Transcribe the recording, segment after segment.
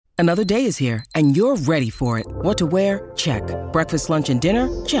Another day is here, and you're ready for it. What to wear? Check. Breakfast, lunch, and dinner?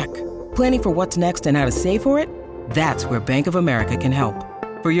 Check. Planning for what's next and how to save for it? That's where Bank of America can help.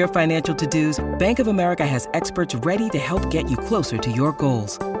 For your financial to-dos, Bank of America has experts ready to help get you closer to your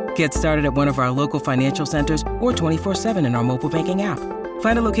goals. Get started at one of our local financial centers or 24/7 in our mobile banking app.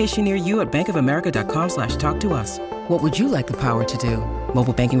 Find a location near you at bankofamerica.com/talktous. What would you like the power to do?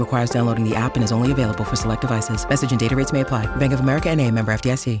 Mobile banking requires downloading the app and is only available for select devices. Message and data rates may apply. Bank of America N.A., member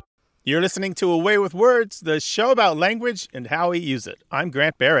FDIC. You're listening to Away with Words, the show about language and how we use it. I'm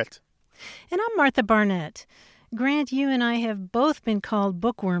Grant Barrett. And I'm Martha Barnett. Grant, you and I have both been called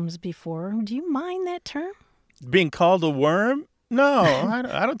bookworms before. Do you mind that term? Being called a worm? No,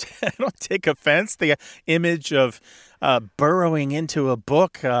 I don't take offense. The image of burrowing into a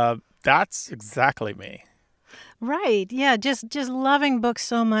book, that's exactly me. Right. Yeah. Just loving books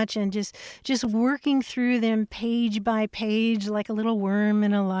so much and just working through them page by page like a little worm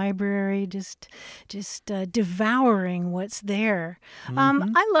in a library, just devouring what's there.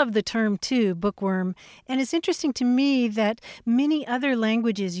 I love the term too, bookworm. And it's interesting to me that many other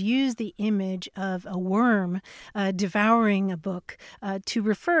languages use the image of a worm devouring a book to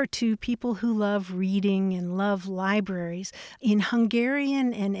refer to people who love reading and love libraries. In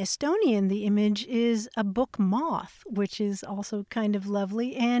Hungarian and Estonian, the image is a book moth, which is also kind of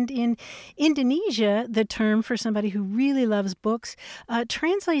lovely. And in Indonesia, the term for somebody who really loves books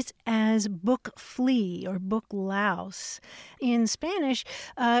translates as book flea or book louse. In Spanish,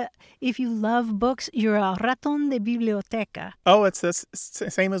 if you love books, you're a raton de biblioteca. Oh, it's the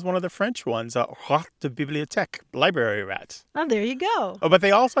same as one of the French ones, rat de bibliothèque, library rat. Oh, there you go. Oh, but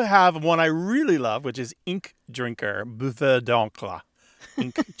they also have one I really love, which is ink drinker, buveur d'encre.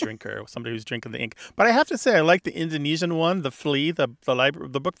 Ink drinker, somebody who's drinking the ink. But I have to say, I like the Indonesian one, the flea, the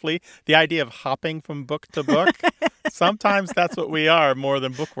book flea, the idea of hopping from book to book. Sometimes that's what we are more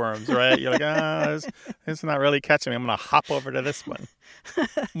than bookworms, right? You're like, it's not really catching me. I'm going to hop over to this one.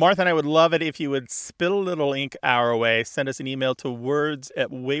 Martha and I would love it if you would spill a little ink our way. Send us an email to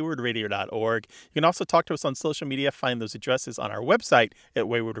words@waywardradio.org. You can also talk to us on social media. Find those addresses on our website at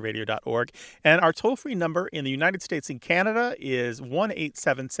waywardradio.org. And our toll-free number in the United States and Canada is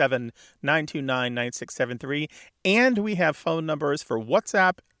 1-877-929-9673. And we have phone numbers for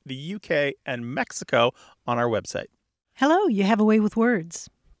WhatsApp, the UK, and Mexico on our website. Hello, you have a way with words.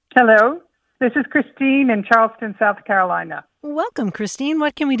 Hello, this is Christine in Charleston, South Carolina. Welcome, Christine.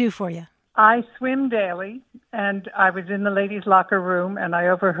 What can we do for you? I swim daily, and I was in the ladies' locker room, and I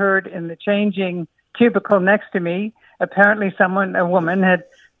overheard in the changing cubicle next to me, apparently a woman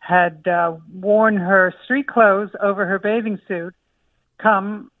had worn her street clothes over her bathing suit.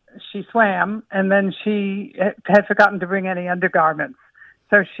 She swam, and then she had forgotten to bring any undergarments.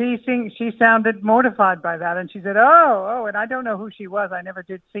 So she sounded mortified by that, and she said, oh, and I don't know who she was. I never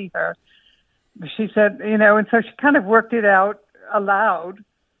did see her. She said, and so she kind of worked it out aloud,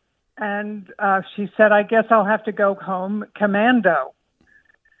 and she said, I guess I'll have to go home commando.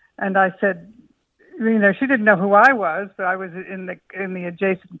 And I said, she didn't know who I was, but I was in the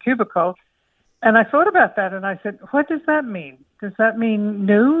adjacent cubicle. And I thought about that, and I said, what does that mean? Does that mean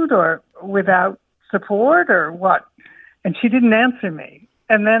nude or without support or what? And she didn't answer me.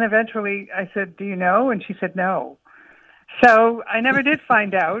 And then eventually I said, do you know? And she said, no. So I never did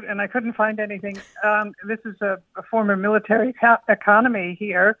find out, and I couldn't find anything. This is a former military economy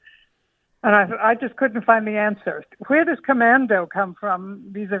here, and I just couldn't find the answer. Where does commando come from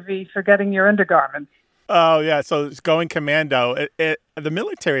vis-a-vis forgetting your undergarments? Oh, yeah. So it's going commando. The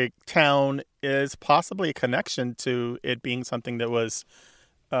military town is possibly a connection to it being something that was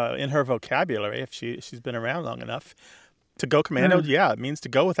in her vocabulary, if she's been around long enough. To go commando, yeah, it means to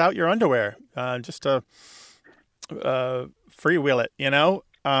go without your underwear, just to freewheel it, and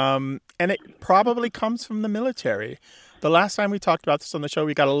it probably comes from the military. The last time we talked about this on the show,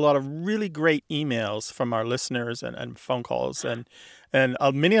 we got a lot of really great emails from our listeners and phone calls, and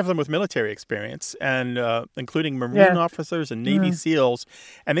many of them with military experience, and including Marine officers and Navy SEALs.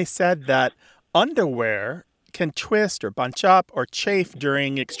 And they said that underwear can twist or bunch up or chafe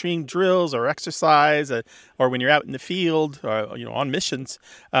during extreme drills or exercise, or when you're out in the field or on missions,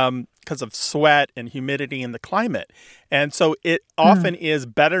 because of sweat and humidity and the climate. And so it often is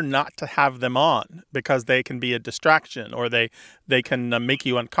better not to have them on because they can be a distraction, or they can make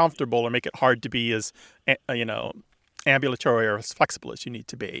you uncomfortable or make it hard to be as ambulatory or as flexible as you need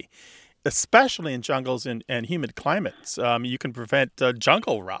to be. Especially in jungles and humid climates, you can prevent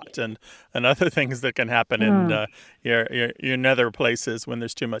jungle rot and other things that can happen in your nether places when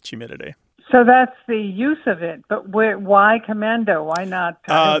there's too much humidity. So that's the use of it. But why commando? Why not,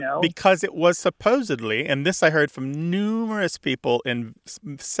 I don't know. Because it was supposedly, and this I heard from numerous people in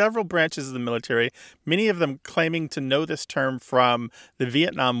several branches of the military, many of them claiming to know this term from the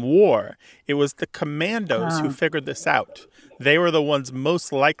Vietnam War. It was the commandos who figured this out. They were the ones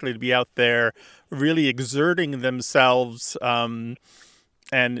most likely to be out there really exerting themselves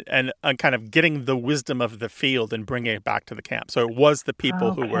and kind of getting the wisdom of the field and bringing it back to the camp. So it was the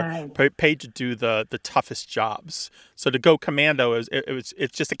people who were paid to do the toughest jobs. So to go commando,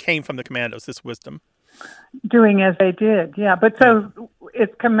 it came from the commandos, this wisdom. Doing as they did, yeah. But so is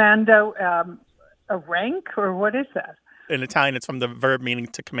commando a rank, or what is that? In Italian, it's from the verb meaning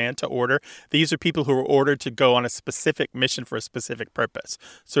to command, to order. These are people who are ordered to go on a specific mission for a specific purpose.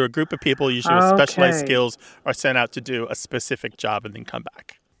 So a group of people, usually with specialized skills, are sent out to do a specific job and then come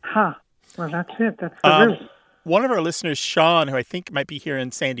back. Huh. Well, that's it. That's the root. One of our listeners, Sean, who I think might be here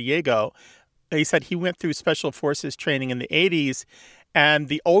in San Diego, he said he went through Special Forces training in the 80s, and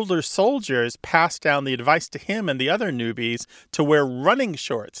the older soldiers passed down the advice to him and the other newbies to wear running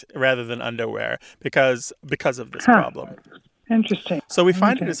shorts rather than underwear because of this problem. Interesting. So we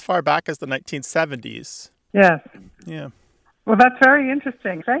find it as far back as the 1970s. Yes. Yeah. Well, that's very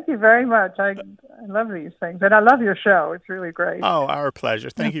interesting. Thank you very much. I love these things, and I love your show. It's really great. Oh, our pleasure.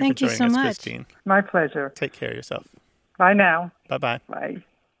 Thank you for joining so us, much. Christine. My pleasure. Take care of yourself. Bye now. Bye-bye. Bye.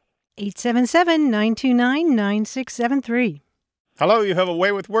 877-929-9673. Hello, you have a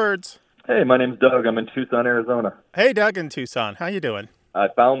way with words. Hey, my name's Doug. I'm in Tucson, Arizona. Hey, Doug in Tucson. How you doing? I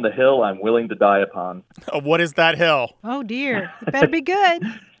found the hill I'm willing to die upon. What is that hill? Oh, dear. It better be good.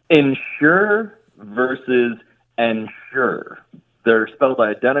 Insure versus ensure. They're spelled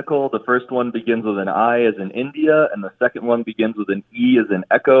identical. The first one begins with an I as in India, and the second one begins with an E as in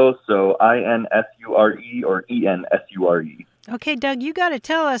echo, so I-N-S-U-R-E or E-N-S-U-R-E. Okay, Doug, you got to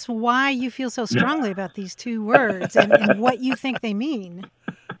tell us why you feel so strongly about these two words and what you think they mean.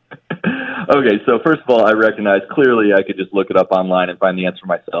 Okay, so first of all, I recognize clearly I could just look it up online and find the answer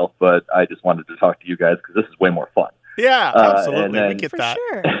myself, but I just wanted to talk to you guys because this is way more fun. Yeah, absolutely. Then, we get for that.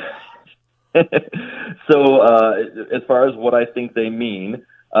 Sure. So as far as what I think they mean,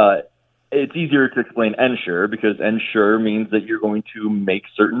 it's easier to explain ensure because ensure means that you're going to make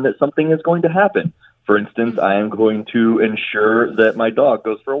certain that something is going to happen. For instance, I am going to ensure that my dog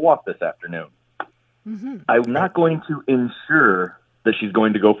goes for a walk this afternoon. Mm-hmm. I'm not going to ensure that she's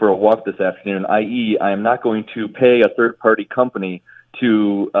going to go for a walk this afternoon, i.e., I am not going to pay a third-party company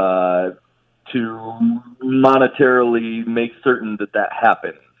to monetarily make certain that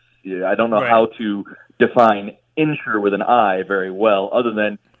happens. Yeah, I don't know how to define insure with an I very well, other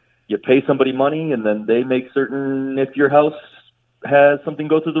than you pay somebody money and then they make certain if your house has something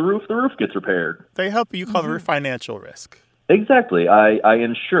go through the roof gets repaired. They help you cover financial risk. Exactly. I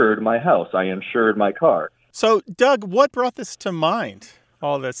insured my house. I insured my car. So, Doug, what brought this to mind?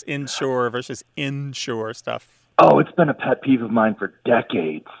 All this insure versus insure stuff. Oh, it's been a pet peeve of mine for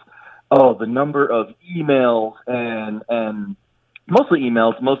decades. Oh, the number of emails and mostly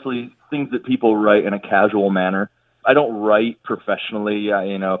emails, mostly things that people write in a casual manner. I don't write professionally.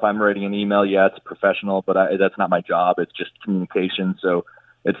 If I'm writing an email, it's professional, but that's not my job. It's just communication. So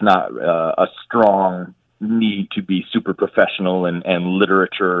it's not a strong need to be super professional and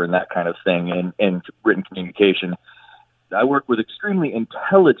literature and that kind of thing and written communication. I work with extremely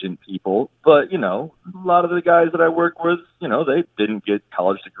intelligent people, but, a lot of the guys that I work with, they didn't get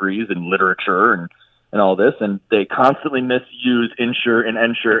college degrees in literature and all this, and they constantly misuse insure and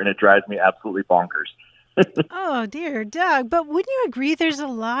ensure, and it drives me absolutely bonkers. Oh, dear, Doug. But wouldn't you agree there's a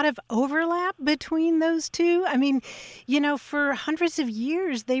lot of overlap between those two? I mean, for hundreds of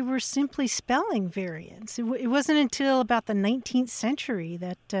years, they were simply spelling variants. It wasn't until about the 19th century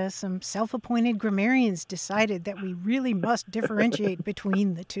that some self-appointed grammarians decided that we really must differentiate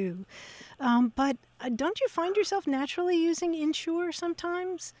between the two. But don't you find yourself naturally using insure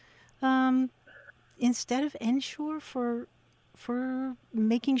sometimes instead of ensure for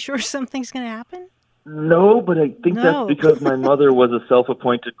making sure something's going to happen? No, but I think that's because my mother was a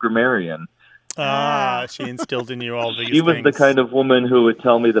self-appointed grammarian. She instilled in you all these things. She was the kind of woman who would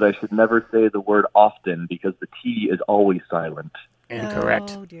tell me that I should never say the word often because the T is always silent.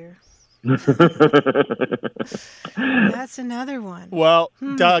 Incorrect. Oh, dear. That's another one. Well,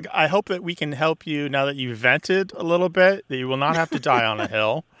 Doug, I hope that we can help you now that you've vented a little bit, that you will not have to die on a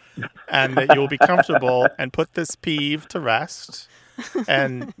hill, and that you will be comfortable and put this peeve to rest.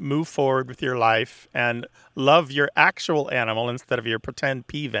 And move forward with your life and love your actual animal instead of your pretend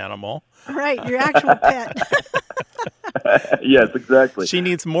peeve animal. Right, your actual pet. Yes, exactly. She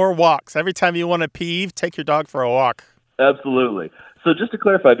needs more walks. Every time you want to peeve, take your dog for a walk. Absolutely. So just to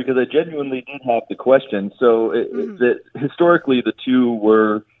clarify, because I genuinely did have the question, so that historically the two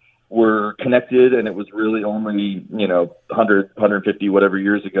were connected, and it was really only 100, 150, whatever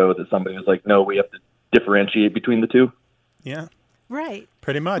years ago that somebody was like, no, we have to differentiate between the two. Yeah. Right.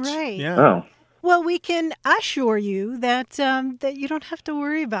 Pretty much. Right. Yeah. Oh, Well, we can assure you that that you don't have to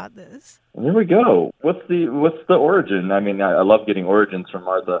worry about this. there we go. What's the origin? I mean, I love getting origins from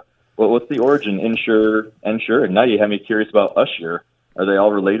Martha. Well, what's the origin? Insure, ensure. And now you have me curious about Usher. Are they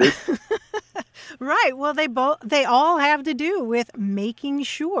all related? Right. Well, they all have to do with making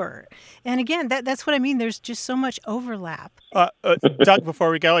sure. And again, that's what I mean. There's just so much overlap. Doug,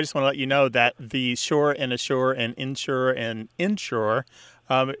 before we go, I just want to let you know that the sure and assure and insure and insure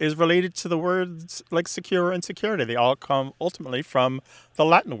is related to the words like secure and security. They all come ultimately from the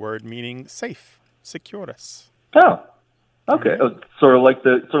Latin word meaning safe, securus. Oh, okay. Oh, sort of like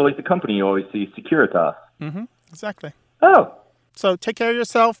the company you always see, Securitas. Mm-hmm. Exactly. Oh. So take care of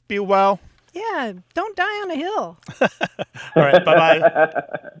yourself. Be well. Yeah. Don't die on a hill. All right. Bye-bye.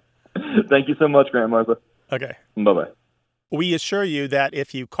 Thank you so much, Grant Martha. Okay. Bye-bye. We assure you that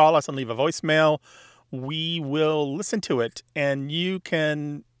if you call us and leave a voicemail, we will listen to it. And you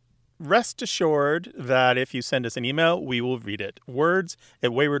can rest assured that if you send us an email, we will read it.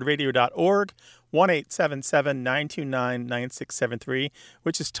 words@waywardradio.org, 1-877-929-9673,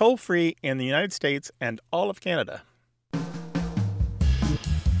 which is toll-free in the United States and all of Canada.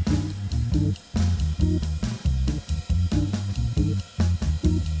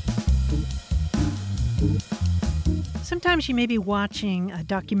 Sometimes you may be watching a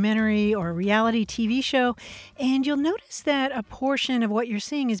documentary or a reality TV show, and you'll notice that a portion of what you're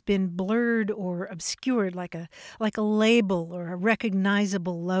seeing has been blurred or obscured, like a label or a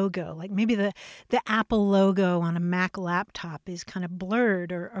recognizable logo. Like maybe the Apple logo on a Mac laptop is kind of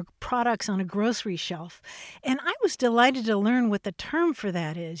blurred, or products on a grocery shelf. And I was delighted to learn what the term for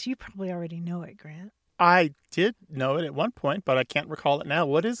that is. You probably already know it, Grant. I did know it at one point, but I can't recall it now.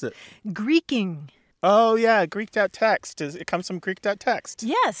 What is it? Greeking. Oh, yeah, Greeked out text. It comes from Greeked out text.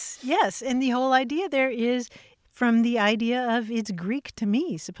 Yes. And the whole idea there is from the idea of it's Greek to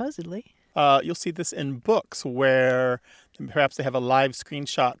me, supposedly. You'll see this in books where perhaps they have a live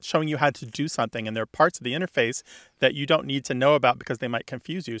screenshot showing you how to do something, and there are parts of the interface that you don't need to know about because they might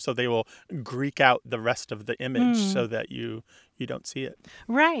confuse you. So they will Greek out the rest of the image so that you don't see it.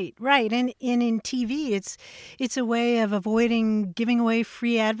 Right. And in TV, it's a way of avoiding giving away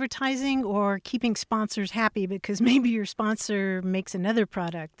free advertising or keeping sponsors happy because maybe your sponsor makes another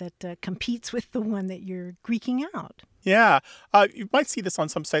product that competes with the one that you're Greeking out. Yeah. You might see this on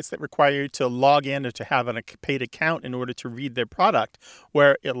some sites that require you to log in or to have a paid account in order to read their product,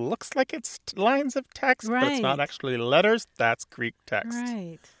 where it looks like it's lines of text, but it's not actually letters. That's Greek text.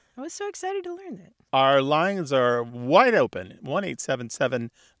 Right. I was so excited to learn that. Our lines are wide open,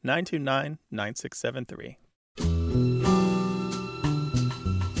 1-877-929-9673.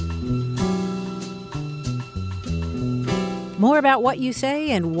 More about what you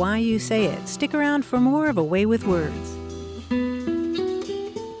say and why you say it. Stick around for more of A Way with Words.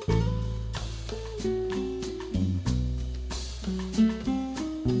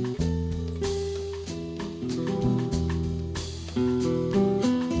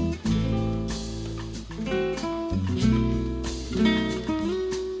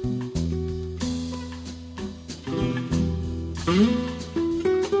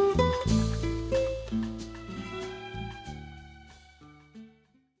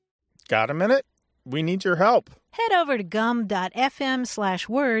 Got a minute? We need your help. Head over to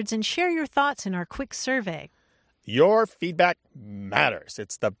gum.fm/words and share your thoughts in our quick survey. Your feedback matters.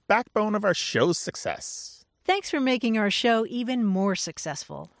 It's the backbone of our show's success. Thanks for making our show even more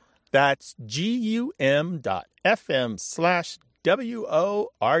successful. That's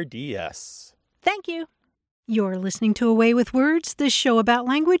gum.fm/WORDS. Thank you. You're listening to A Way with Words, the show about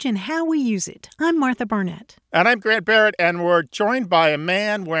language and how we use it. I'm Martha Barnett. And I'm Grant Barrett, and we're joined by a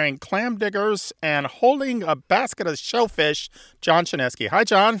man wearing clam diggers and holding a basket of shellfish, John Chinesky. Hi,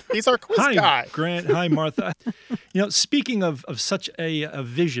 John. He's our quiz guy. Hi, Grant. Hi, Martha. Speaking of such a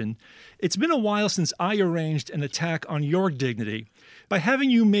vision, it's been a while since I arranged an attack on your dignity by having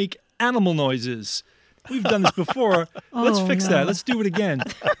you make animal noises. We've done this before. Let's fix that. Let's do it again.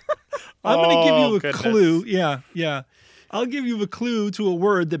 I'm going to give you a clue. Yeah. I'll give you a clue to a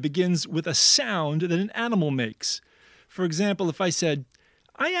word that begins with a sound that an animal makes. For example, if I said,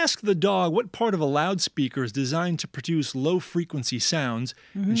 I asked the dog what part of a loudspeaker is designed to produce low-frequency sounds,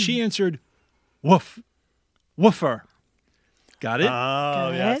 and she answered, woof, woofer. Got it?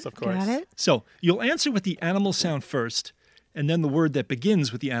 Oh, yes, of course. Got it? So you'll answer with the animal sound first, and then the word that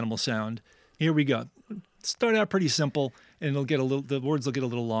begins with the animal sound. Here we go. Start out pretty simple, and the words will get a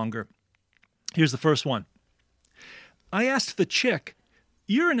little longer. Here's the first one. I asked the chick,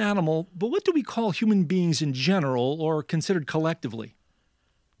 "You're an animal, but what do we call human beings in general or considered collectively?"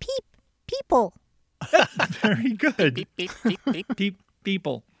 People. Very good. Beep, beep, beep, beep.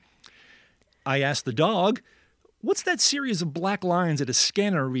 People. I asked the dog, "What's that series of black lines that a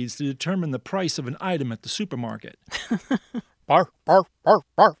scanner reads to determine the price of an item at the supermarket?" Barcode.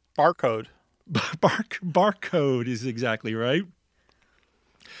 Barcode is exactly right.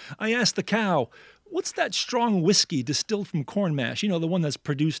 I asked the cow, "What's that strong whiskey distilled from corn mash? You know, the one that's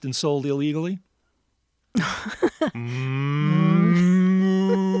produced and sold illegally?"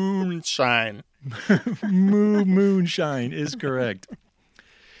 Moonshine. Moonshine is correct.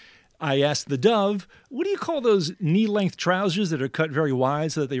 I asked the dove, "What do you call those knee-length trousers that are cut very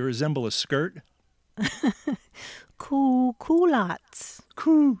wide so that they resemble a skirt?" Culottes.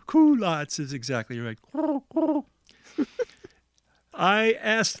 Culottes is exactly right. I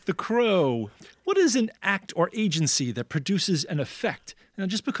asked the crow, "What is an act or agency that produces an effect?" Now,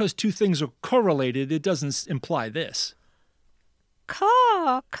 just because two things are correlated, it doesn't imply this.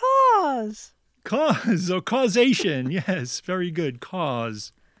 Cause. Cause or causation. Yes, very good.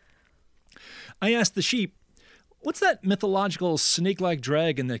 Cause. I asked the sheep, "What's that mythological snake-like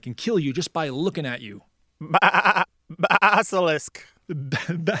dragon that can kill you just by looking at you?" Basilisk.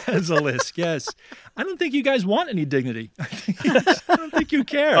 Basilisk, yes. I don't think you guys want any dignity. I don't think you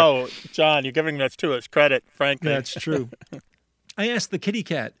care. Oh, John, you're giving us too much credit, frankly. That's true. I asked the kitty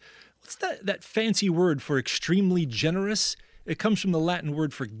cat, "What's that fancy word for extremely generous?" It comes from the Latin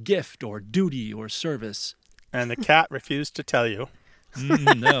word for gift or duty or service. And the cat refused to tell you.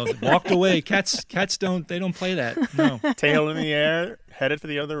 No, walked away. Cats don't play that. No. Tail in the air, headed for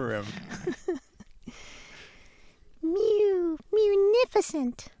the other room.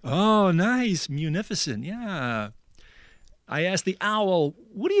 Munificent. Oh, nice. Munificent. Yeah. I asked the owl,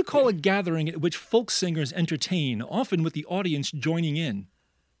 "What do you call a gathering at which folk singers entertain, often with the audience joining in?"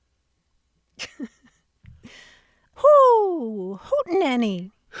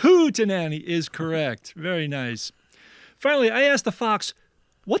 Hootenanny. Hootenanny is correct. Very nice. Finally, I asked the fox,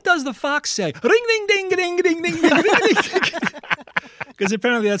 "What does the fox say?" Ring, ding, ding, ding, ding, ding, ding, ding, ding. Because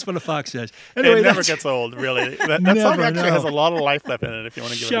apparently that's what a fox says. Anyway, it never gets old, really. That song actually has a lot of life left in it, if you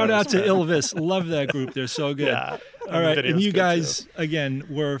want to give it a shout out to spin. Ilvis. Love that group. They're so good. Yeah. All right. And you good, guys, too. again,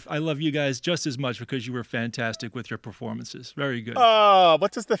 I love you guys just as much because you were fantastic with your performances. Very good. Oh,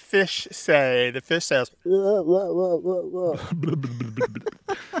 what does the fish say? The fish says,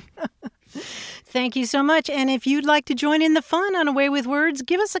 Thank you so much. And if you'd like to join in the fun on A Way with Words,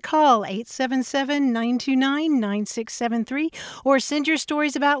 give us a call, 877-929-9673, or send your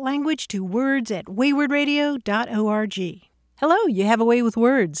stories about language to words@waywardradio.org. Hello, you have A Way with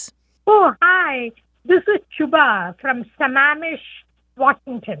Words. Oh, hi. This is Chuba from Sammamish,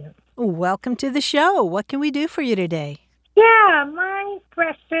 Washington. Welcome to the show. What can we do for you today? Yeah, my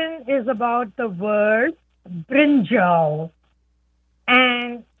question is about the word brinjal.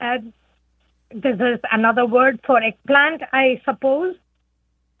 And this is another word for eggplant, I suppose.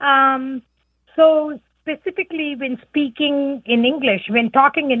 So specifically when talking in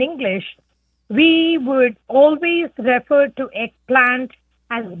English, we would always refer to eggplant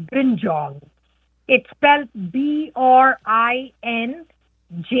as brinjal. It's spelled BRINJAL.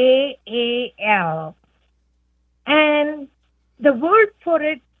 And the word for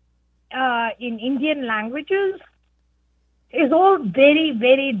it in Indian languages is all very,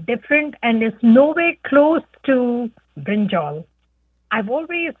 very different and is nowhere close to brinjal. I've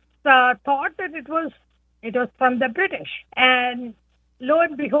always thought that it was from the British. And lo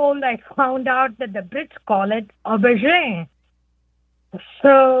and behold, I found out that the Brits call it aubergine.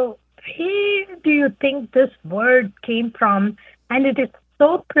 So where do you think this word came from? And it is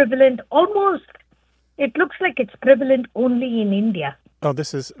so prevalent, it looks like it's prevalent only in India. Oh,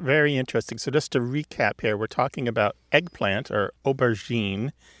 this is very interesting. So just to recap here, we're talking about eggplant or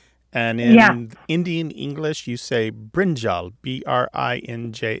aubergine. And in Indian English, you say brinjal,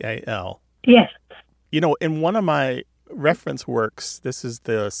 BRINJAL. Yes. You know, in one of my reference works, this is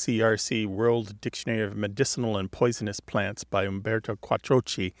the CRC World Dictionary of Medicinal and Poisonous Plants by Umberto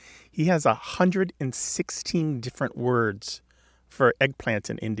Quattrochi. He has 116 different words for eggplant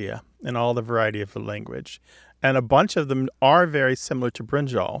in India and all the variety of the language. And a bunch of them are very similar to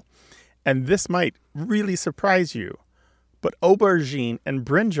brinjal. And this might really surprise you, but aubergine and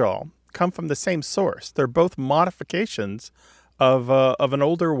brinjal come from the same source. They're both modifications of an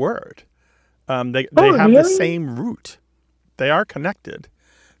older word. They have really? the same root. They are connected.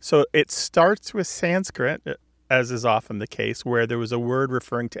 So it starts with Sanskrit, as is often the case, where there was a word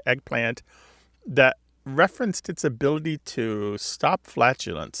referring to eggplant that referenced its ability to stop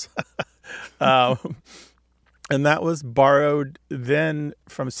flatulence. um, and that was borrowed then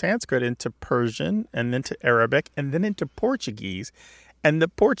from Sanskrit into Persian and then to Arabic and then into Portuguese. And the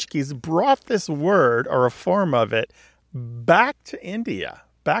Portuguese brought this word or a form of it back to India,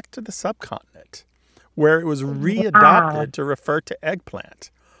 back to the subcontinent, where it was readopted to refer to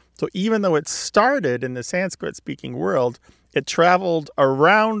eggplant. So even though it started in the Sanskrit-speaking world, it traveled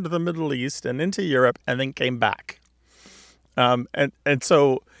around the Middle East and into Europe and then came back. And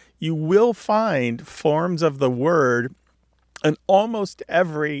so you will find forms of the word in almost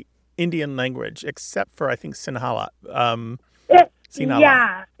every Indian language, except for, I think, Sinhala. Yeah.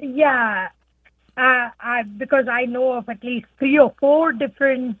 Because I know of at least 3 or 4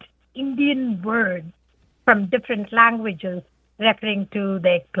 different Indian words from different languages referring to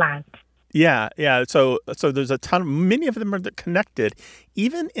the eggplant. Yeah. So there's a ton. Many of them are connected.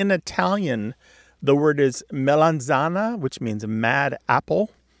 Even in Italian, the word is melanzana, which means mad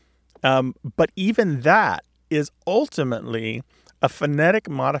apple. But even that is ultimately a phonetic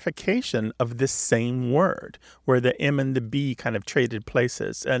modification of this same word, where the M and the B kind of traded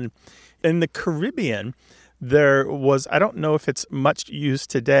places. And in the Caribbean, there was, I don't know if it's much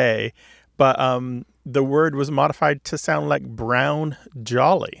used today, but the word was modified to sound like brown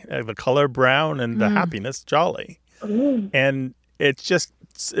jolly, the color brown and the happiness jolly. And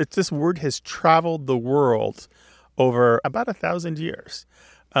this word has traveled the world over about 1,000 years.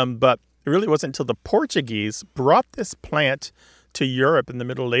 But it really wasn't until the Portuguese brought this plant to Europe in the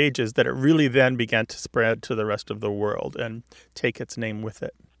Middle Ages that it really then began to spread to the rest of the world and take its name with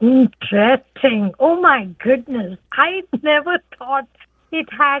it. Interesting. Oh, my goodness. I never thought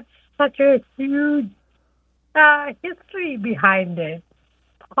it had such a huge history behind it.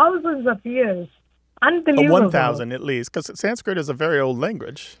 Thousands of years. Unbelievable. 1,000 at least, because Sanskrit is a very old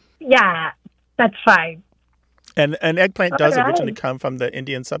language. Yeah, that's right. And eggplant does originally come from the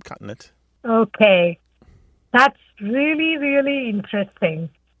Indian subcontinent. Okay. That's really, really interesting.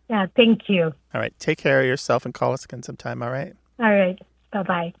 Yeah, thank you. All right. Take care of yourself and call us again sometime, all right? All right.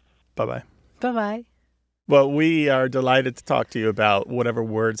 Bye-bye. Bye-bye. Bye-bye. Well, we are delighted to talk to you about whatever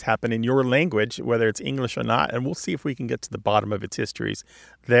words happen in your language, whether it's English or not, and we'll see if we can get to the bottom of its histories.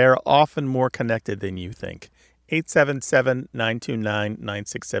 They're often more connected than you think.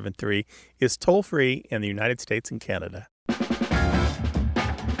 877-929-9673 is toll-free in the United States and Canada.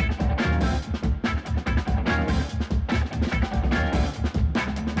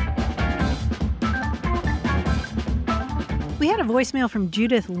 We had a voicemail from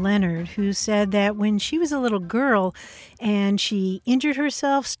Judith Leonard, who said that when she was a little girl and she injured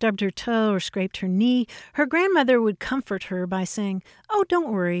herself, stubbed her toe, or scraped her knee, her grandmother would comfort her by saying, "Oh,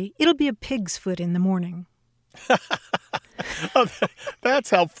 don't worry, it'll be a pig's foot in the morning." Oh, that's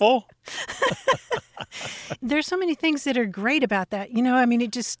helpful. There's so many things that are great about that. You know, I mean,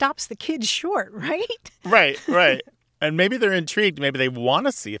 it just stops the kids short, right? Right. And maybe they're intrigued. Maybe they want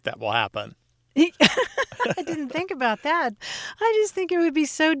to see if that will happen. I didn't think about that. I just think it would be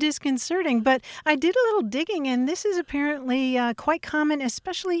so disconcerting. But I did a little digging, and this is apparently quite common,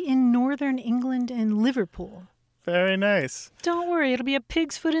 especially in northern England and Liverpool. Very nice. Don't worry, it'll be a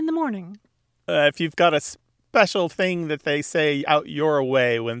pig's foot in the morning. If you've got a special thing that they say out your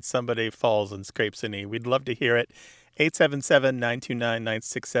way when somebody falls and scrapes a knee, we'd love to hear it.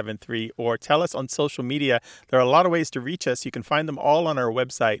 877-929-9673, or tell us on social media. There are a lot of ways to reach us. You can find them all on our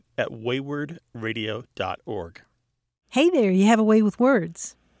website at waywardradio.org. Hey there, you have a way with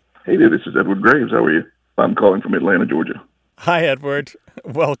words. Hey there, this is Edward Graves. How are you? I'm calling from Atlanta, Georgia. Hi, Edward.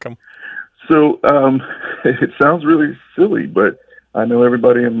 Welcome. So it sounds really silly, but I know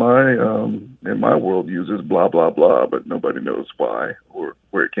everybody in my world uses blah, blah, blah, but nobody knows why or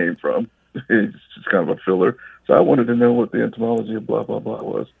where it came from. It's just kind of a filler. So I wanted to know what the etymology of blah, blah, blah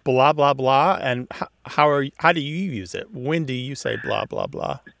was. Blah, blah, blah. And how do you use it? When do you say blah, blah,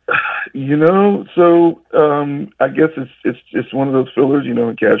 blah? You know, so I guess it's just one of those fillers, you know,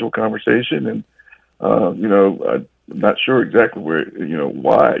 in casual conversation. And, you know, I'm not sure exactly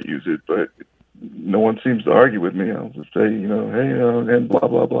why I use it, but no one seems to argue with me. I'll just say, you know, hey, and blah,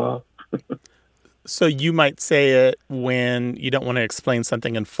 blah, blah. So you might say it when you don't want to explain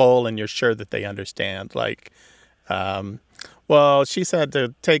something in full and you're sure that they understand. Like, well, she said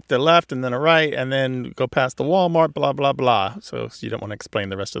to take the left and then a right and then go past the Walmart, blah, blah, blah. So you don't want to explain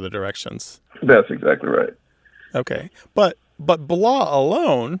the rest of the directions. That's exactly right. Okay. But blah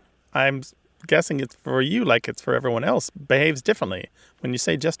alone, I'm guessing it's for you like it's for everyone else, behaves differently when you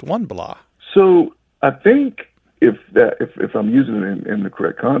say just one blah. So I think if I'm using it in the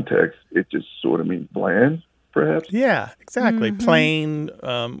correct context, it just sort of means bland, perhaps. Yeah, exactly. Mm-hmm. Plain,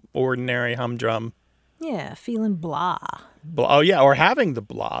 ordinary, humdrum. Yeah, feeling blah. Oh, yeah, or having the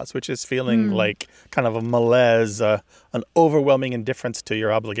blahs, which is feeling like kind of a malaise, an overwhelming indifference to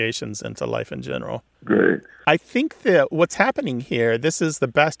your obligations and to life in general. Great. I think that what's happening here, this is the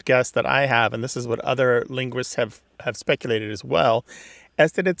best guess that I have, and this is what other linguists have speculated as well,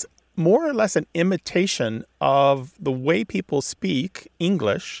 is that it's more or less an imitation of the way people speak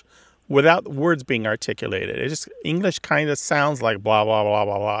English without words being articulated. It just, English kind of sounds like blah, blah, blah,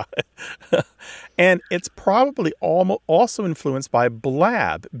 blah, blah. And it's probably also influenced by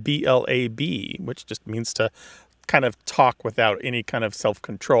blab, B-L-A-B, which just means to kind of talk without any kind of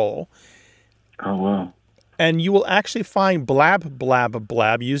self-control. Oh, wow. And you will actually find blab, blab,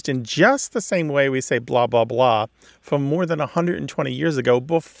 blab used in just the same way we say blah, blah, blah from more than 120 years ago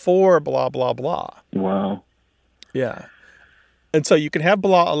before blah, blah, blah. Wow. Yeah. And so you can have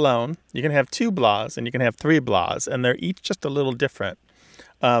blah alone, you can have two blahs, and you can have three blahs, and they're each just a little different.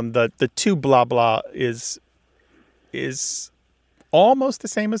 The two blah, blah is almost the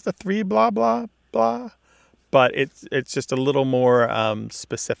same as the three blah, blah, blah. But it's just a little more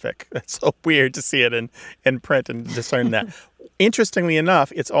specific. It's so weird to see it in print and discern that. Interestingly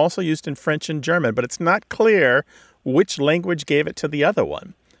enough, it's also used in French and German, but it's not clear which language gave it to the other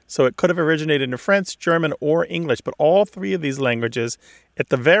one. So it could have originated in French, German, or English, but all three of these languages, at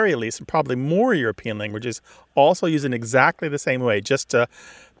the very least, and probably more European languages, also use in exactly the same way, just to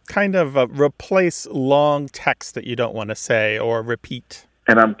kind of replace long text that you don't want to say or repeat.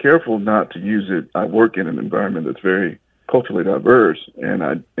 And I'm careful not to use it. I work in an environment that's very culturally diverse, and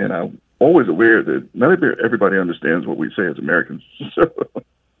I'm always aware that not everybody understands what we say as Americans.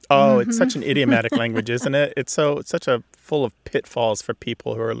 Oh, it's such an idiomatic language, isn't it? It's such a full of pitfalls for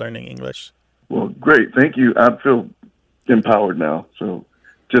people who are learning English. Well, great. Thank you. I feel empowered now. So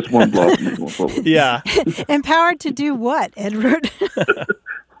just one block from me going forward. Yeah. Empowered to do what, Edward?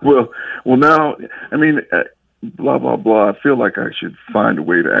 Well, now, I mean, blah, blah, blah. I feel like I should find a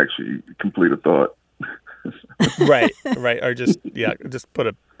way to actually complete a thought. Right. Or just put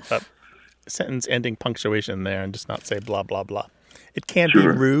a sentence ending punctuation there and just not say blah, blah, blah. It can be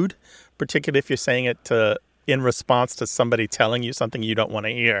rude, particularly if you're saying it in response to somebody telling you something you don't want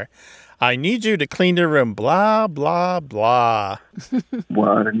to hear. I need you to clean your room, blah, blah, blah.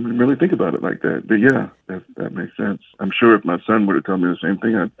 Well, I didn't really think about it like that. But yeah, that makes sense. I'm sure if my son would have told me the same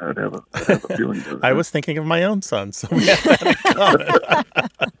thing, I'd have a feeling about it. I was thinking of my own son, so we have that in common.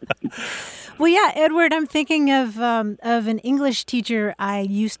 Well, yeah, Edward, I'm thinking of an English teacher I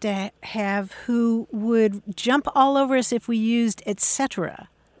used to have who would jump all over us if we used etc.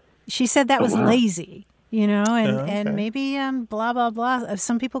 She said that was lazy, and maybe blah, blah, blah.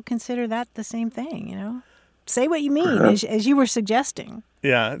 Some people consider that the same thing, Say what you mean, as you were suggesting.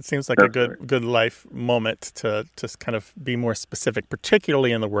 Yeah, it seems like a good life moment to just kind of be more specific,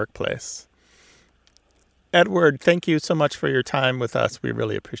 particularly in the workplace. Edward, thank you so much for your time with us. We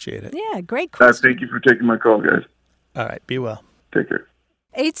really appreciate it. Yeah, great question. Thank you for taking my call, guys. All right, be well. Take care.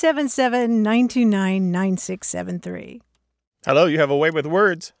 877-929-9673. Hello, you have a way with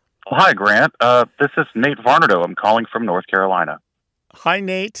words. Well, hi, Grant. This is Nate Varnado. I'm calling from North Carolina. Hi,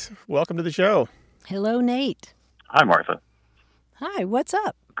 Nate. Welcome to the show. Hello, Nate. Hi, Martha. Hi, what's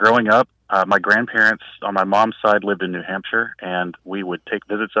up? Growing up, my grandparents on my mom's side lived in New Hampshire, and we would take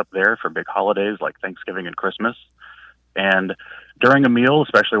visits up there for big holidays like Thanksgiving and Christmas. And during a meal,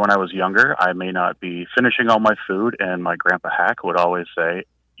 especially when I was younger, I may not be finishing all my food, and my grandpa Hack would always say,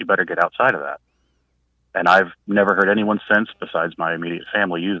 "You better get outside of that." And I've never heard anyone since, besides my immediate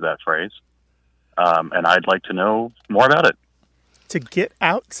family, use that phrase. And I'd like to know more about it. To get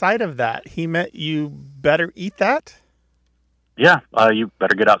outside of that, he meant you better eat that? Yeah, you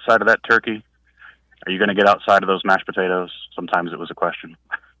better get outside of that turkey. Are you going to get outside of those mashed potatoes? Sometimes it was a question.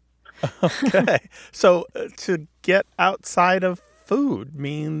 Okay. So to get outside of food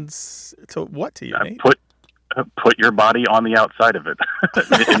means what to you, Nate? Put your body on the outside of it.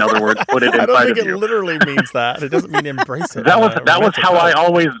 In other words, put it inside of you. I don't think it literally means that. It doesn't mean embrace it. That was how I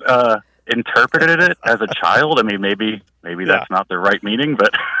always interpreted it as a child. I mean, maybe that's not the right meaning,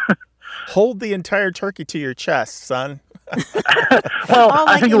 but hold the entire turkey to your chest, son. Well,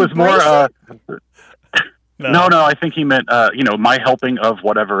 I think it was more. No, I think he meant my helping of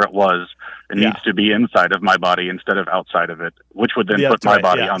whatever it was. It needs to be inside of my body instead of outside of it, which would then put my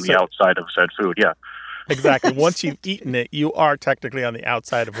body on the outside of said food. Yeah, exactly. Once you've eaten it, you are technically on the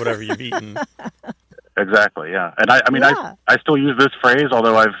outside of whatever you've eaten. Exactly. Yeah, and I still use this phrase,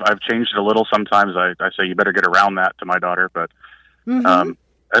 although I've changed it a little. Sometimes I say you better get around that to my daughter, but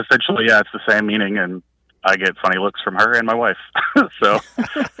essentially, yeah, it's the same meaning, and I get funny looks from her and my wife. So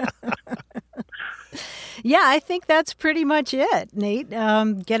Yeah, I think that's pretty much it, Nate.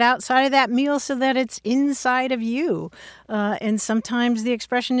 Get outside of that meal so that it's inside of you. And sometimes the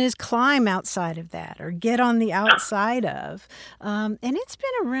expression is climb outside of that or get on the outside of. And it's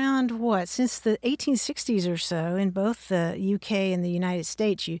been around, since the 1860s or so in both the UK and the United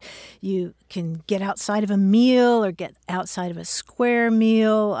States. You can get outside of a meal or get outside of a square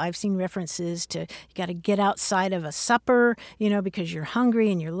meal. I've seen references to you got to get outside of a supper, because you're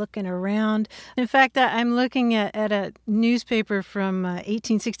hungry and you're looking around. In fact, I'm looking at a newspaper from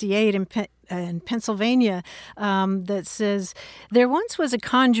 1868 in Pennsylvania that says, there once was a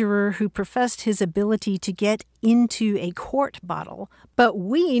conjurer who professed his ability to get into a quart bottle, but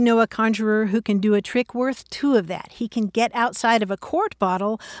we know a conjurer who can do a trick worth two of that. He can get outside of a quart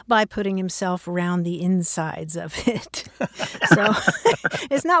bottle by putting himself around the insides of it. So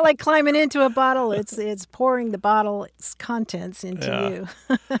it's not like climbing into a bottle, it's pouring the bottle's contents into you.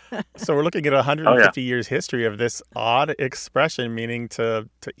 So we're looking at 150 years history of this odd expression meaning to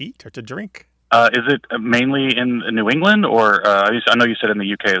eat or to drink. Is it mainly in New England, or I know you said in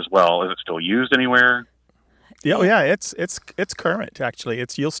the UK as well? Is it still used anywhere? Yeah, it's current actually.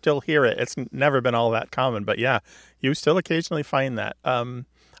 You'll still hear it. It's never been all that common, but yeah, you still occasionally find that.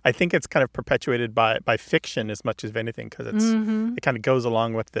 I think it's kind of perpetuated by fiction as much as anything, because it kind of goes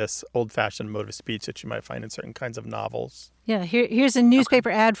along with this old-fashioned mode of speech that you might find in certain kinds of novels. Yeah, here's a newspaper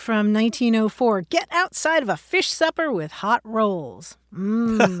ad from 1904. Get outside of a fish supper with hot rolls.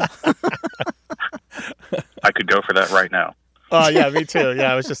 I could go for that right now. Oh, yeah, me too.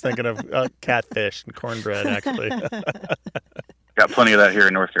 Yeah, I was just thinking of catfish and cornbread, actually. Got plenty of that here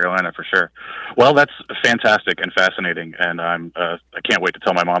in North Carolina for sure. Well, that's fantastic and fascinating, and I can't wait to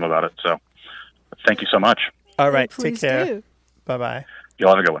tell my mom about it. So, thank you so much. All right, Please take care. do. Bye-bye. Y'all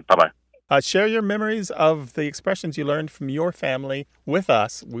have a good one. Bye-bye. Share your memories of the expressions you learned from your family with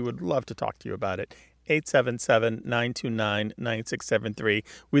us. We would love to talk to you about it. 877-929-9673.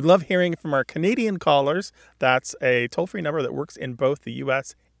 We love hearing from our Canadian callers. That's a toll-free number that works in both the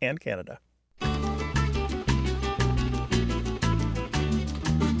U.S. and Canada.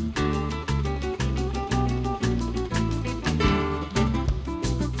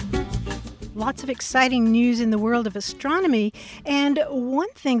 Lots of exciting news in the world of astronomy. And one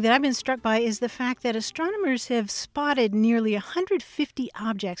thing that I've been struck by is the fact that astronomers have spotted nearly 150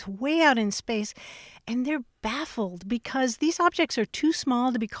 objects way out in space, and they're baffled because these objects are too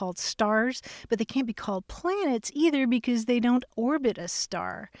small to be called stars, but they can't be called planets either because they don't orbit a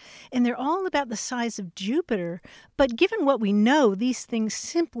star. And they're all about the size of Jupiter, but given what we know, these things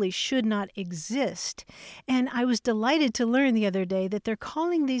simply should not exist. And I was delighted to learn the other day that they're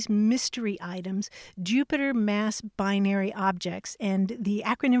calling these mystery items Jupiter Mass Binary Objects, and the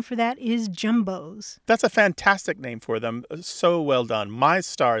acronym for that is JUMBOs. That's a fantastic name for them. So well done. My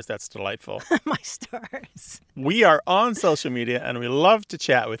stars, that's delightful. My stars. We are on social media, and we love to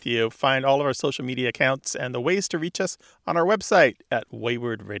chat with you. Find all of our social media accounts and the ways to reach us on our website at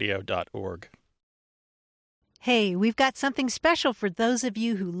waywardradio.org. Hey, we've got something special for those of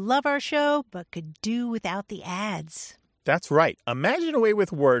you who love our show but could do without the ads. That's right. Imagine a way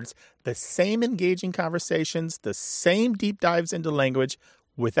with words, the same engaging conversations, the same deep dives into language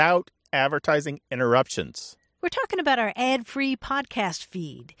without advertising interruptions. We're talking about our ad-free podcast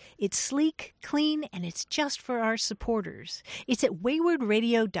feed. It's sleek, clean, and it's just for our supporters. It's at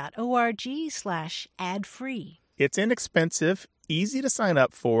waywardradio.org/ad-free. It's inexpensive, easy to sign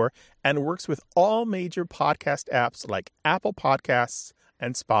up for, and works with all major podcast apps like Apple Podcasts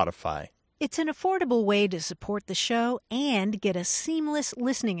and Spotify. It's an affordable way to support the show and get a seamless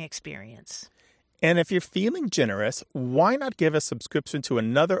listening experience. And if you're feeling generous, why not give a subscription to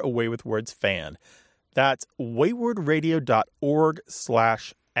another Away with Words fan? That's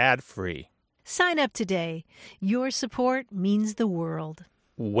waywardradio.org/ad-free. Sign up today. Your support means the world.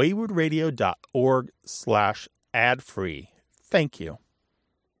 waywardradio.org/ad-free. Thank you.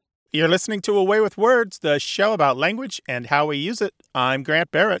 You're listening to Away with Words, the show about language and how we use it. I'm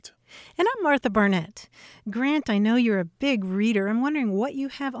Grant Barrett. And I'm Martha Barnett. Grant, I know you're a big reader. I'm wondering what you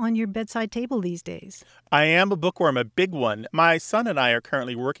have on your bedside table these days. I am a bookworm, a big one. My son and I are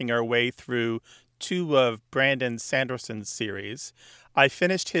currently working our way through 2 of Brandon Sanderson's series. I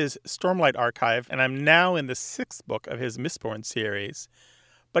finished his Stormlight Archive, and I'm now in the 6th book of his Mistborn series.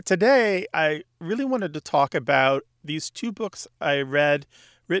 But today, I really wanted to talk about these 2 books I read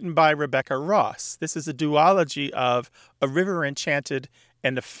written by Rebecca Ross. This is a duology of A River Enchanted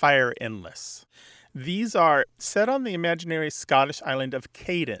and A Fire Endless. These are set on the imaginary Scottish island of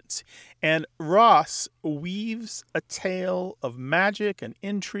Cadence, and Ross weaves a tale of magic and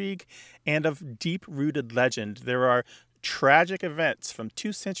intrigue and of deep-rooted legend. There are tragic events from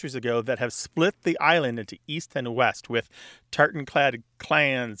 2 centuries ago that have split the island into east and west, with tartan-clad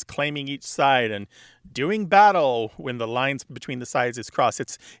clans claiming each side and doing battle when the lines between the sides is crossed.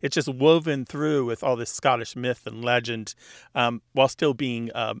 It's just woven through with all this Scottish myth and legend, while still being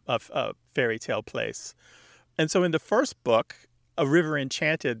a fairy tale place. And so in the first book, A River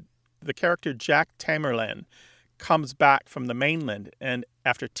Enchanted, the character Jack Tamerlan comes back from the mainland and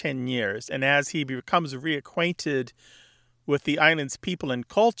after 10 years. And as he becomes reacquainted with the island's people and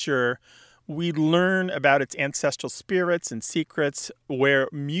culture, we learn about its ancestral spirits and secrets, where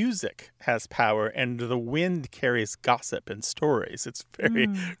music has power and the wind carries gossip and stories. It's very,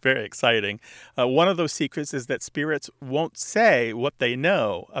 very exciting. One of those secrets is that spirits won't say what they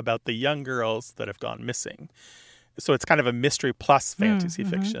know about the young girls that have gone missing. So it's kind of a mystery plus fantasy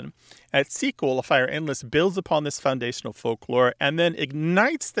fiction. Its sequel, A Fire Endless, builds upon this foundational folklore and then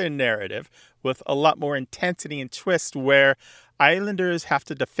ignites their narrative with a lot more intensity and twist, where islanders have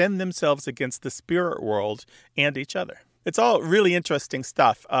to defend themselves against the spirit world and each other. It's all really interesting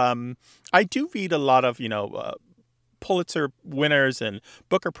stuff. I do read a lot of, Pulitzer winners and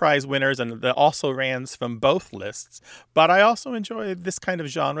Booker Prize winners and the also-rans from both lists. But I also enjoy this kind of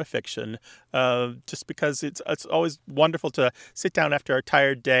genre fiction just because it's always wonderful to sit down after a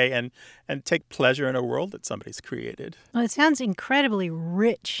tired day and take pleasure in a world that somebody's created. Well, it sounds incredibly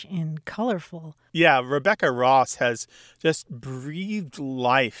rich and colorful. Yeah, Rebecca Ross has just breathed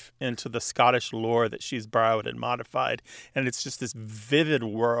life into the Scottish lore that she's borrowed and modified. And it's just this vivid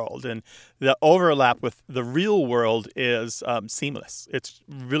world. And the overlap with the real world is seamless. It's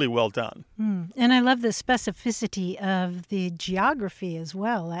really well done. And I love the specificity of the geography as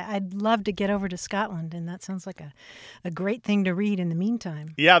well. I'd love to get over to Scotland, and that sounds like a great thing to read in the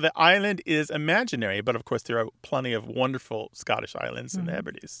meantime. Yeah, the island is imaginary, but of course there are plenty of wonderful Scottish islands in the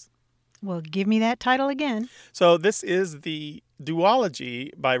Hebrides. Well, give me that title again. So this is the duology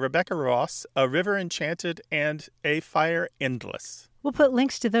by Rebecca Ross, A River Enchanted and A Fire Endless. We'll put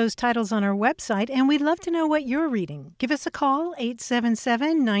links to those titles on our website, and we'd love to know what you're reading. Give us a call,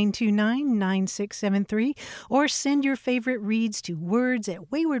 877-929-9673, or send your favorite reads to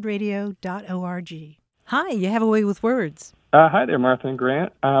words@waywardradio.org. Hi, you have a way with words. Hi there, Martha and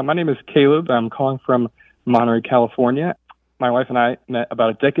Grant. My name is Caleb. I'm calling from Monterey, California. My wife and I met about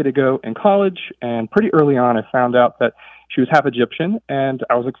a decade ago in college, and pretty early on I found out that she was half Egyptian, and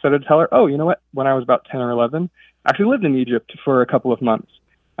I was excited to tell her, oh, you know what? When I was about 10 or 11, I actually lived in Egypt for a couple of months.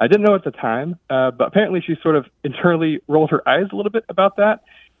 I didn't know at the time, but apparently she sort of internally rolled her eyes a little bit about that.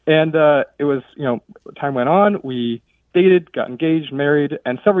 And it was, time went on, we dated, got engaged, married,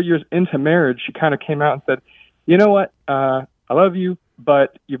 and several years into marriage, she kind of came out and said, you know what, I love you,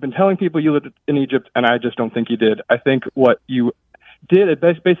 but you've been telling people you lived in Egypt, and I just don't think you did. I think what you did, it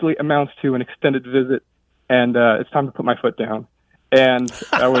basically amounts to an extended visit, and it's time to put my foot down. And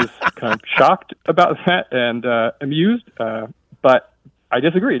I was kind of shocked about that and amused, but I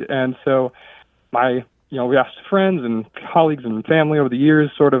disagreed. And so we asked friends and colleagues and family over the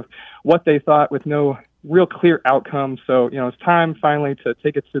years sort of what they thought with no real clear outcome. So, it's time finally to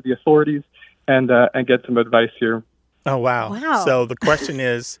take it to the authorities and get some advice here. Oh, wow. So the question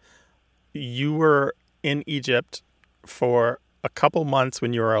is, you were in Egypt for a couple months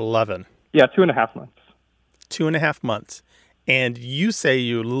when you were 11. Yeah, 2.5 months. 2.5 months. And you say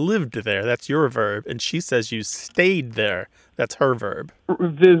you lived there. That's your verb. And she says you stayed there. That's her verb.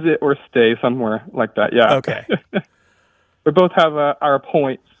 Visit or stay, somewhere like that, yeah. Okay. We both have our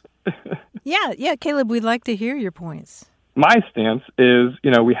points. Yeah, Caleb, we'd like to hear your points. My stance is,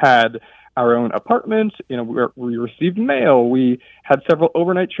 we had our own apartment, we received mail, we had several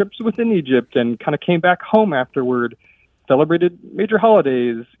overnight trips within Egypt and kind of came back home afterward, celebrated major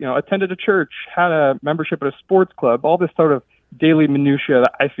holidays, attended a church, had a membership at a sports club, all this sort of daily minutia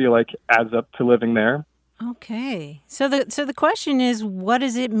that I feel like adds up to living there. Okay. So the question is, what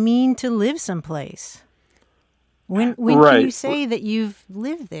does it mean to live someplace? When right. Can you say that you've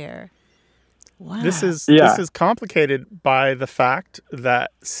lived there? Wow. This is complicated by the fact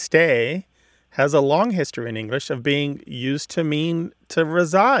that stay has a long history in English of being used to mean to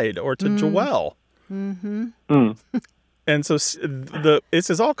reside or to dwell. Mm-hmm. And so this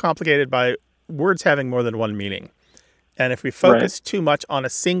is all complicated by words having more than one meaning. And if we focus too much on a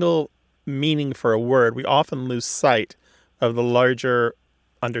single meaning for a word, we often lose sight of the larger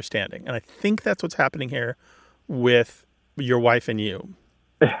understanding. And I think that's what's happening here with your wife and you.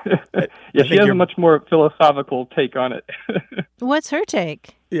 Yeah, she has a much more philosophical take on it. What's her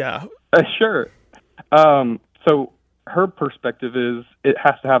take? Yeah. Sure. So her perspective is it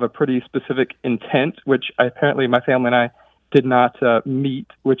has to have a pretty specific intent, which apparently my family and I did not meet,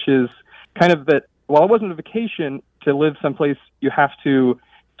 which is kind of that while it wasn't a vacation, to live someplace, you have to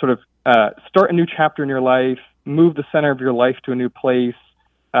sort of start a new chapter in your life, move the center of your life to a new place,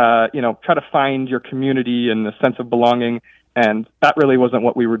 try to find your community and a sense of belonging. And that really wasn't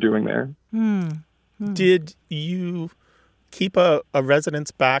what we were doing there. Did you keep a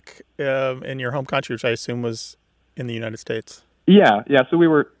residence back in your home country, which I assume was in the United States? Yeah. So we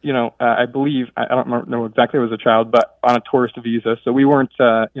were, I believe, I don't know exactly as a child, but on a tourist visa. So we weren't,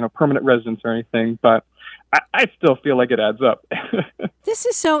 permanent residents or anything, but I still feel like it adds up. This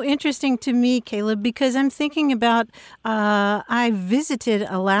is so interesting to me, Caleb, because I'm thinking about, I visited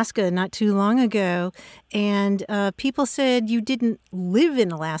Alaska not too long ago, and people said you didn't live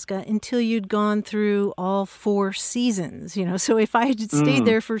in Alaska until you'd gone through all 4 seasons. So if I had stayed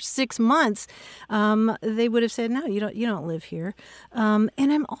there for 6 months, they would have said, no, you don't live here. And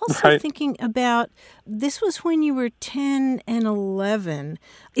I'm also thinking about, this was when you were 10 and 11.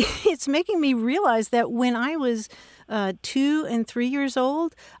 It's making me realize that when I was 2 and 3 years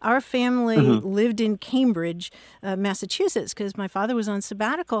old, our family lived in Cambridge, Massachusetts, because my father was on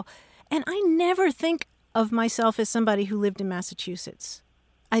sabbatical. And I never think of myself as somebody who lived in Massachusetts.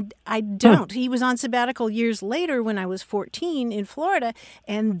 I don't. He was on sabbatical years later when I was 14 in Florida,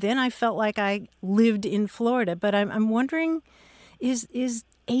 and then I felt like I lived in Florida. But I'm wondering, is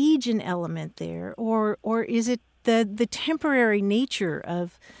age an element there, or is it the temporary nature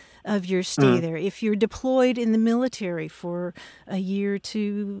of your stay there? If you're deployed in the military for a year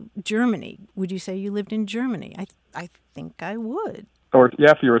to Germany, would you say you lived in Germany? I think I would. Or,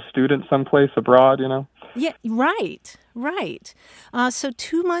 if you're a student someplace abroad, Yeah, right. So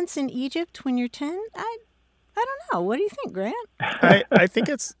 2 months in Egypt when you're 10? I don't know. What do you think, Grant? I think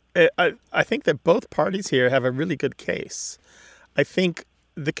I think that both parties here have a really good case. I think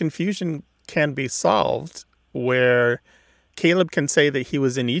the confusion can be solved where Caleb can say that he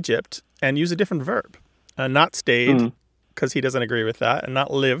was in Egypt and use a different verb. Not stayed because he doesn't agree with that, and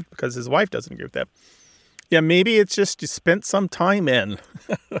not lived because his wife doesn't agree with that. Yeah, maybe it's just you spent some time in.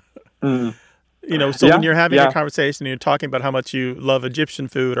 When you're having a conversation and you're talking about how much you love Egyptian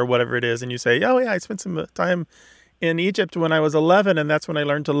food or whatever it is, and you say, oh, yeah, I spent some time in Egypt when I was 11, and that's when I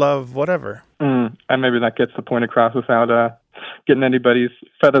learned to love whatever. And maybe that gets the point across without getting anybody's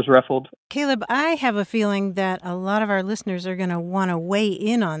feathers ruffled. Caleb, I have a feeling that a lot of our listeners are going to want to weigh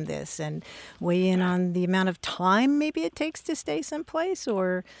in on this and weigh in on the amount of time maybe it takes to stay someplace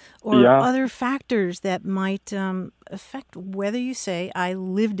or other factors that might affect whether you say I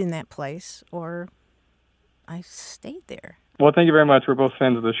lived in that place or I stayed there. Well, thank you very much. We're both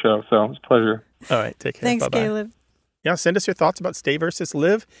fans of the show, so it's a pleasure. All right, take care. Thanks, Bye-bye. Caleb. Yeah, send us your thoughts about stay versus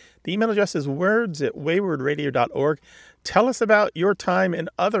live. The email address is words@waywardradio.org. Tell us about your time in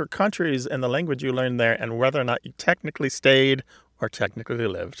other countries and the language you learned there and whether or not you technically stayed or technically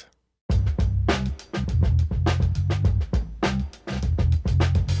lived.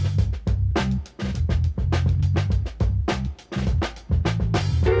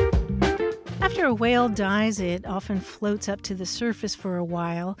 After a whale dies, it often floats up to the surface for a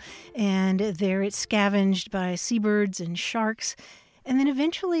while, and there it's scavenged by seabirds and sharks, and then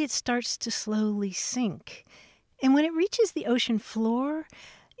eventually it starts to slowly sink. And when it reaches the ocean floor,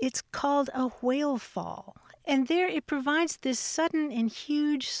 it's called a whale fall. And there it provides this sudden and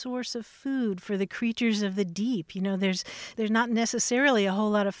huge source of food for the creatures of the deep. There's not necessarily a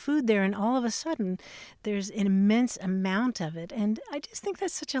whole lot of food there, and all of a sudden there's an immense amount of it. And I just think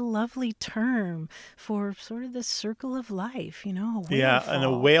that's such a lovely term for sort of the circle of life, a whale fall. And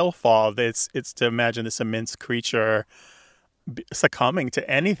a whale fall, it's to imagine this immense creature succumbing to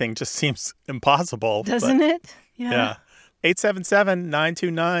anything just seems impossible. Doesn't it? Yeah.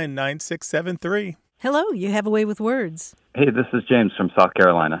 877-929-9673. Hello, you have a way with words. Hey, this is James from South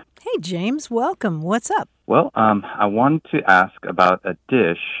Carolina. Hey, James, welcome. What's up? Well, I wanted to ask about a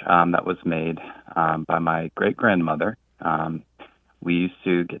dish that was made by my great-grandmother. We used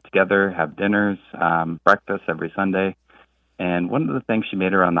to get together, have dinners, breakfast every Sunday. And one of the things she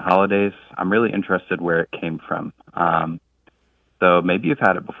made around the holidays, I'm really interested where it came from. So maybe you've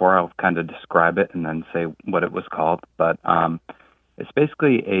had it before. I'll kind of describe it and then say what it was called. But it's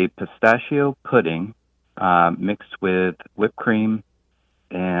basically a pistachio pudding mixed with whipped cream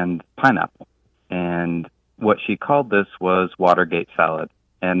and pineapple. And what she called this was Watergate salad.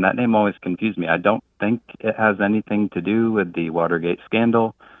 And that name always confused me. I don't think it has anything to do with the Watergate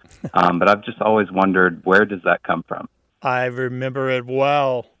scandal, but I've just always wondered, where does that come from? I remember it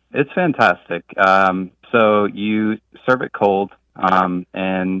well. It's fantastic. So you serve it cold, and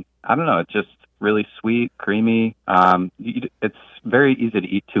I don't know, it's just really sweet, creamy. It's very easy to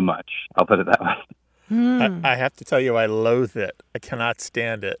eat too much. I'll put it that way. I have to tell you, I loathe it. I cannot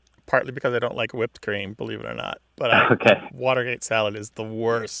stand it. partly because I don't like whipped cream, believe it or not. But Okay. Watergate salad is the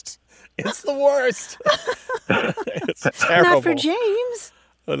worst. It's the worst. It's terrible. Not for James.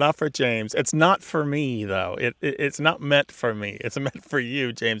 Not for James. It's not for me, though. It's not meant for me. It's meant for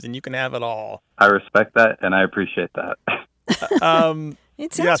you, James, and you can have it all. I respect that, and I appreciate that.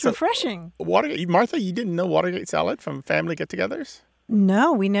 It sounds refreshing. Martha, you didn't know Watergate salad from family get-togethers?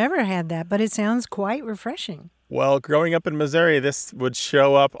 No, we never had that, but it sounds quite refreshing. Well, growing up in Missouri, this would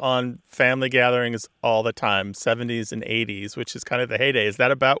show up on family gatherings all the time, 70s and 80s, which is kind of the heyday. Is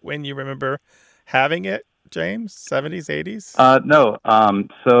that about when you remember having it, James? 70s, 80s? No.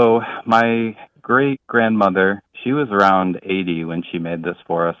 So my great-grandmother, she was around 80 when she made this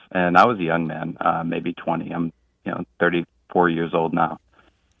for us, and I was a young man, maybe 20. I'm 34 years old now.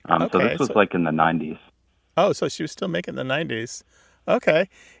 So this was like in the 90s. Oh, so she was still making the 90s. Okay.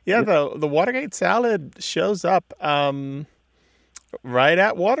 Yeah, the Watergate salad shows up right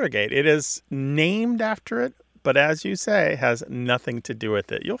at Watergate. It is named after it, but as you say, has nothing to do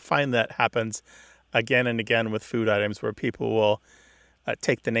with it. You'll find that happens again and again with food items where people will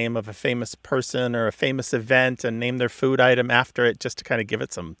take the name of a famous person or a famous event and name their food item after it just to kind of give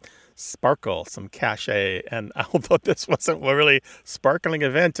it some sparkle, some cachet. And although this wasn't a really sparkling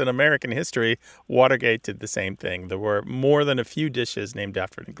event in American history, Watergate did the same thing. There were more than a few dishes named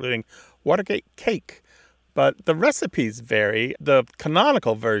after it, including Watergate cake. But the recipes vary. The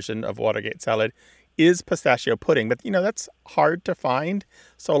canonical version of Watergate salad is pistachio pudding, but that's hard to find.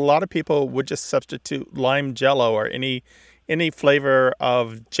 So a lot of people would just substitute lime jello or any flavor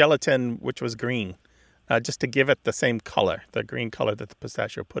of gelatin, which was green, just to give it the same color, the green color that the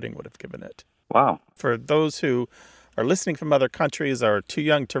pistachio pudding would have given it. Wow. For those who are listening from other countries or are too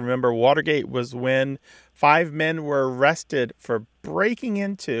young to remember, Watergate was when 5 men were arrested for breaking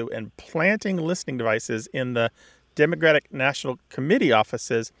into and planting listening devices in the Democratic National Committee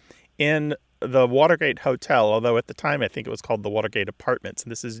offices in the Watergate Hotel, although at the time I think it was called the Watergate Apartments.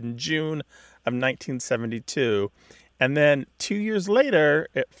 And this is in June of 1972. And then 2 years later,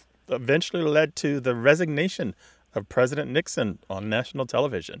 it eventually led to the resignation of President Nixon on national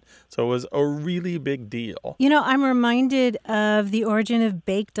television. So it was a really big deal. I'm reminded of the origin of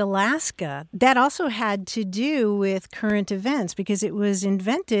baked Alaska. That also had to do with current events because it was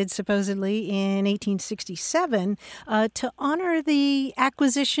invented supposedly in 1867 to honor the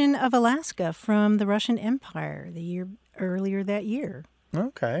acquisition of Alaska from the Russian Empire the year earlier that year.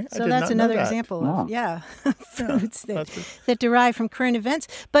 Okay. So that's another example of, foods that derive from current events.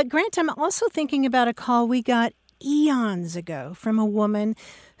 But Grant, I'm also thinking about a call we got eons ago from a woman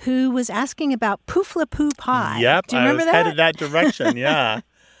who was asking about poufle-pou pie. Yep, do you remember that? Headed that direction, yeah.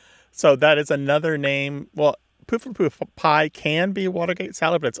 So that is another name. Well, poufle-pou pie can be Watergate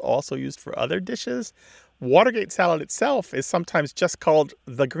salad, but it's also used for other dishes. Watergate salad itself is sometimes just called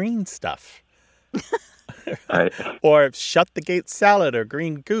the green stuff. Right. Or shut the gate salad or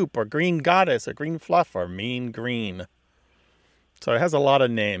green goop or green goddess or green fluff or mean green. So it has a lot of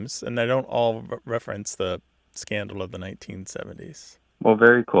names, and they don't all reference the scandal of the 1970s. Well,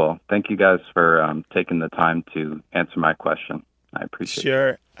 very cool. Thank you guys for taking the time to answer my question. I appreciate it.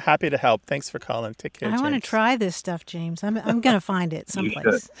 Sure. Happy to help. Thanks for calling. Take care, James. I want to try this stuff, James. I'm going to find it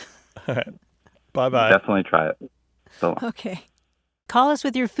someplace. All right. Bye-bye. Definitely try it. So long. Okay. Call us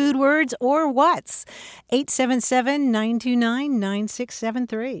with your food words or what's.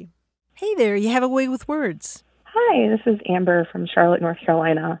 877-929-9673. Hey there, you have a way with words. Hi, this is Amber from Charlotte, North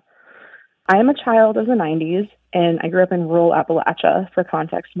Carolina. I am a child of the 90s, and I grew up in rural Appalachia, for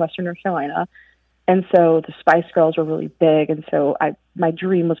context, in Western North Carolina. And so the Spice Girls were really big, and so my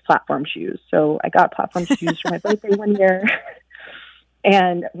dream was platform shoes. So I got platform shoes for my birthday one year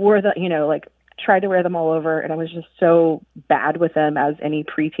and wore tried to wear them all over, and I was just so bad with them, as any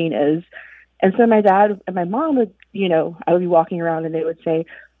preteen is. And so my dad and my mom would, I would be walking around and they would say,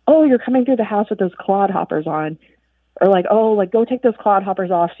 "Oh, you're coming through the house with those clodhoppers on." Or go take those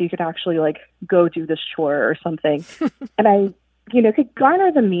clodhoppers off so you can actually go do this chore or something. And I, could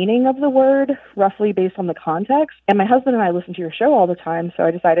garner the meaning of the word roughly based on the context. And my husband and I listen to your show all the time, so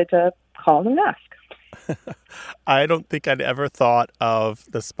I decided to call and ask. I don't think I'd ever thought of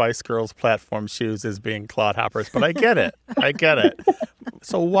the Spice Girls platform shoes as being clodhoppers, but I get it.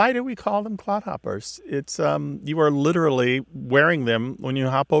 So why do we call them clodhoppers? It's you are literally wearing them when you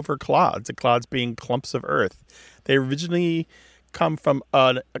hop over clods, the clods being clumps of earth. They originally come from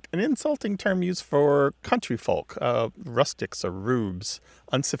an insulting term used for country folk, rustics or rubes,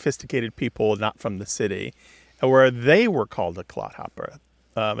 unsophisticated people not from the city, where they were called a clodhopper.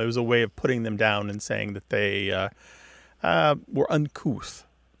 It was a way of putting them down and saying that they were uncouth.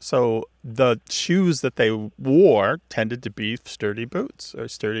 So the shoes that they wore tended to be sturdy boots or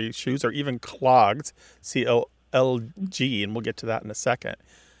sturdy shoes or even clogs, CLG, and we'll get to that in a second.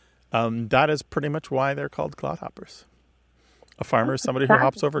 That is pretty much why they're called clodhoppers. A farmer is somebody who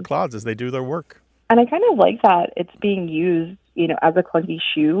hops over clods as they do their work. And I kind of like that it's being used, as a clunky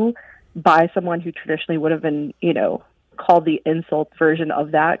shoe by someone who traditionally would have been, called the insult version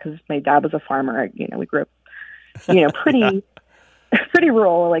of that, because my dad was a farmer. We grew up, pretty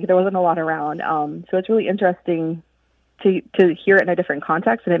rural. Like, there wasn't a lot around. So it's really interesting to hear it in a different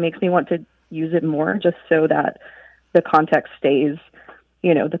context, and it makes me want to use it more just so that the context stays,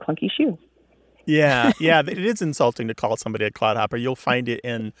 the clunky shoe. Yeah, it is insulting to call somebody a clodhopper. You'll find it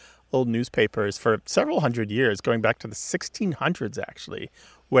in old newspapers for several hundred years, going back to the 1600s, actually,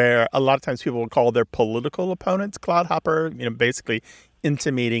 where a lot of times people would call their political opponents clodhopper, basically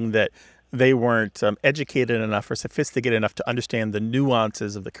intimating that they weren't educated enough or sophisticated enough to understand the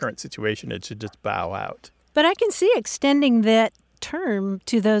nuances of the current situation and should just bow out. But I can see extending that term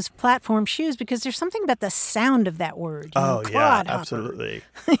to those platform shoes because there's something about the sound of that word. Yeah, absolutely.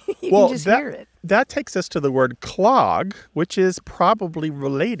 You can just hear it. That takes us to the word clog, which is probably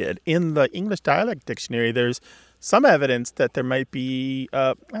related. In the English Dialect Dictionary, there's some evidence that there might be,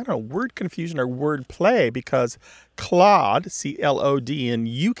 word confusion or word play, because clod, C-L-O-D, in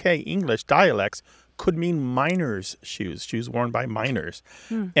UK English dialects could mean miners' shoes worn by miners.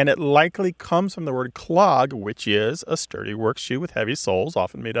 And it likely comes from the word clog, which is a sturdy work shoe with heavy soles,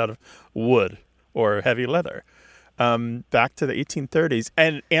 often made out of wood or heavy leather. Back to the 1830s.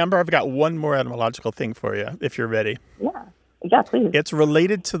 And Amber, I've got one more etymological thing for you, if you're ready. Yeah, please. It's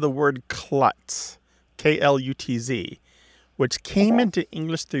related to the word klutz, K-L-U-T-Z, which came into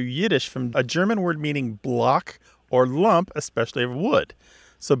English through Yiddish from a German word meaning block or lump, especially of wood.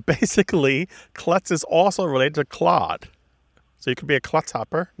 So basically, klutz is also related to clod. So you could be a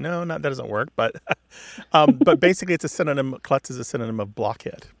klutzhopper. No, that doesn't work. But basically, it's a synonym. Klutz is a synonym of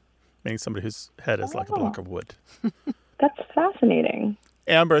blockhead, meaning somebody whose head is like a block of wood. That's fascinating.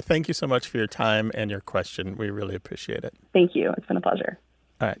 Amber, thank you so much for your time and your question. We really appreciate it. Thank you. It's been a pleasure.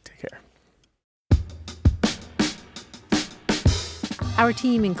 All right, take care. Our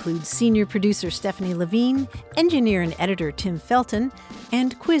team includes senior producer Stephanie Levine, engineer and editor Tim Felton,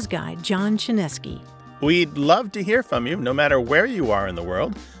 and quiz guide John Chinesky. We'd love to hear from you, no matter where you are in the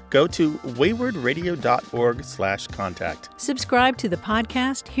world. Go to waywardradio.org/contact. Subscribe to the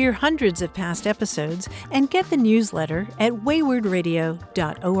podcast, hear hundreds of past episodes, and get the newsletter at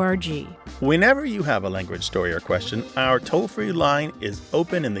waywardradio.org. Whenever you have a language story or question, our toll-free line is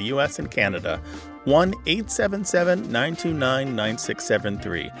open in the U.S. and Canada,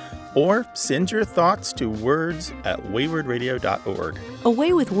 1-877-929-9673. Or send your thoughts to words@waywardradio.org. A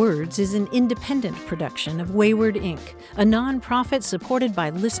Way with Words is an independent production of Wayward Inc., a nonprofit supported by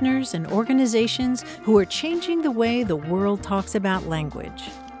listeners and organizations who are changing the way the world talks about language.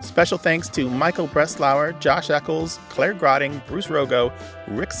 Special thanks to Michael Breslauer, Josh Eccles, Claire Grotting, Bruce Rogo,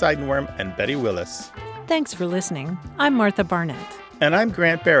 Rick Seidenworm, and Betty Willis. Thanks for listening. I'm Martha Barnett. And I'm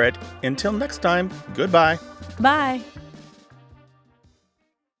Grant Barrett. Until next time, goodbye. Bye.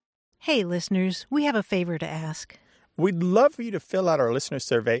 Hey, listeners, we have a favor to ask. We'd love for you to fill out our listener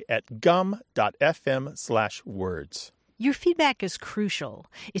survey at gum.fm/words. Your feedback is crucial.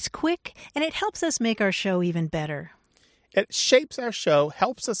 It's quick, and it helps us make our show even better. It shapes our show,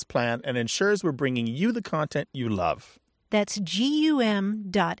 helps us plan, and ensures we're bringing you the content you love. That's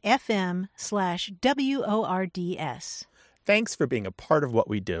gum.fm/WORDS. Thanks for being a part of what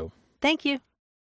we do. Thank you.